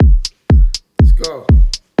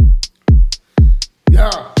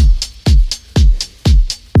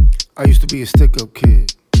be a stick-up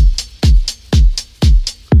kid.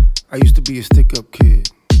 I used to be a stick-up kid.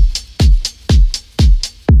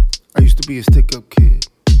 I used to be a stick-up kid.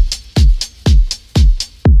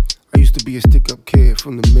 I used to be a stick-up kid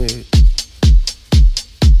from the mid.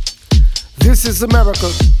 This is America.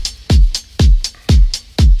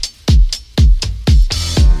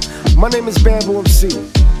 My name is Bamboo MC.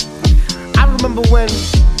 I remember when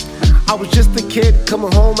I was just a kid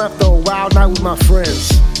coming home after a wild night with my friends.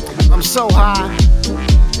 I'm so high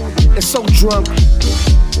and so drunk,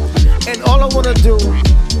 and all I wanna do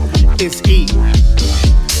is eat.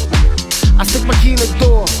 I stick my key in the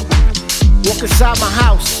door, walk inside my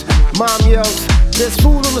house. Mom yells, "There's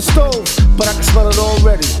food on the stove," but I can smell it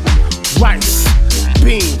already. Rice,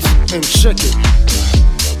 beans, and chicken.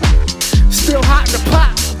 Still hot in the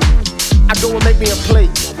pot. I go and make me a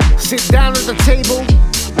plate. Sit down at the table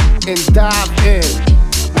and dive in.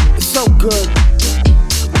 It's so good.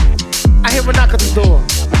 I hear a knock at the door.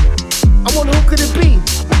 I wonder who could it be?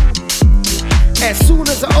 As soon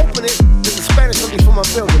as I open it, there's a Spanish lady from my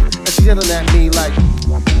building, and she's yelling at me like,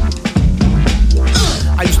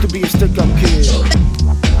 I used to be a stick-up kid.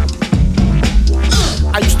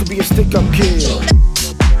 I used to be a stick-up kid.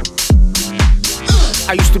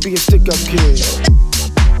 I used to be a stick-up kid.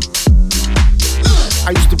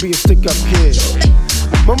 I used to be a stick-up kid.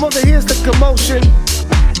 My mother hears the commotion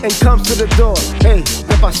and comes to the door. Hey,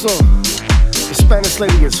 ¿qué pasó? The Spanish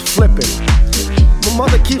lady is flipping. My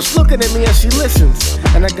mother keeps looking at me as she listens,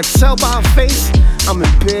 and I can tell by her face I'm in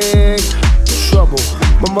big trouble.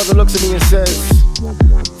 My mother looks at me and says,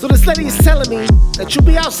 so this lady is telling me that you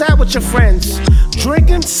be outside with your friends,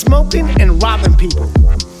 drinking, smoking, and robbing people.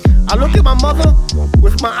 I look at my mother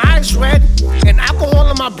with my eyes red and alcohol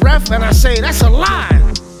in my breath, and I say, that's a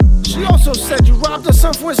lie. She also said you robbed her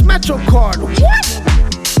son for his Metro card. What?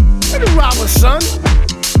 I didn't rob her son.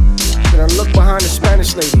 Then I look behind the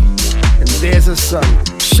Spanish lady, and there's her son,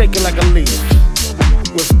 shaking like a leaf,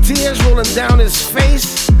 with tears rolling down his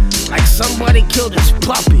face like somebody killed his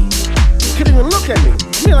puppy. He couldn't even look at me.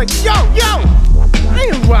 I mean, like, yo, I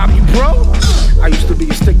didn't rob you, bro. I used to be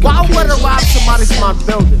a stick-up kid. Why would I rob somebody from my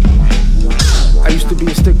building? I used to be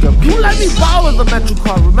a stick-up kid. You let me borrow the Metro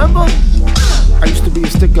card, remember? I used to be a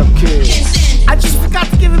stick-up kid. I just forgot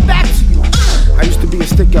to give it back to you. I used to be a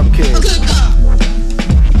stick-up kid.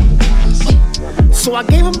 So I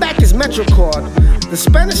gave him back his Metro card. The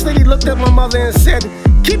Spanish lady looked at my mother and said,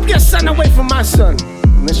 keep your son away from my son.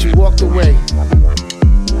 And then she walked away.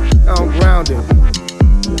 Now I'm grounded.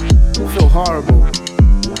 I feel horrible.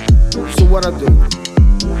 So what I do?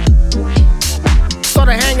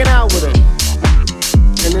 Started hanging out with him.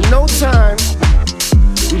 And in no time,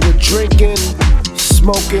 we were drinking,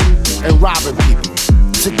 smoking, and robbing people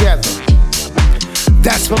together.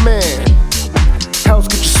 That's my man. Hell's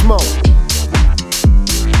Get You Smoke.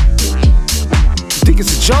 You think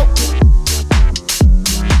it's a joke?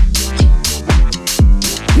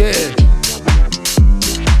 Yeah.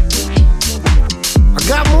 I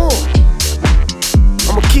got more.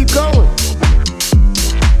 I'ma keep going.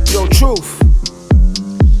 Yo, Truth.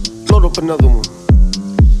 Load up another one.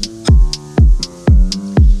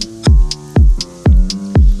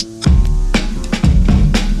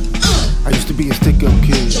 I used to be a stick-up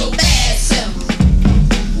kid.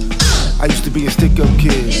 I used to be a stick-up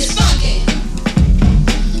kid.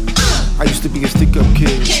 I used to be a stick-up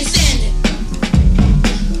kid.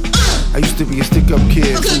 I used to be a stick-up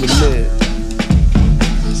kid from the mid.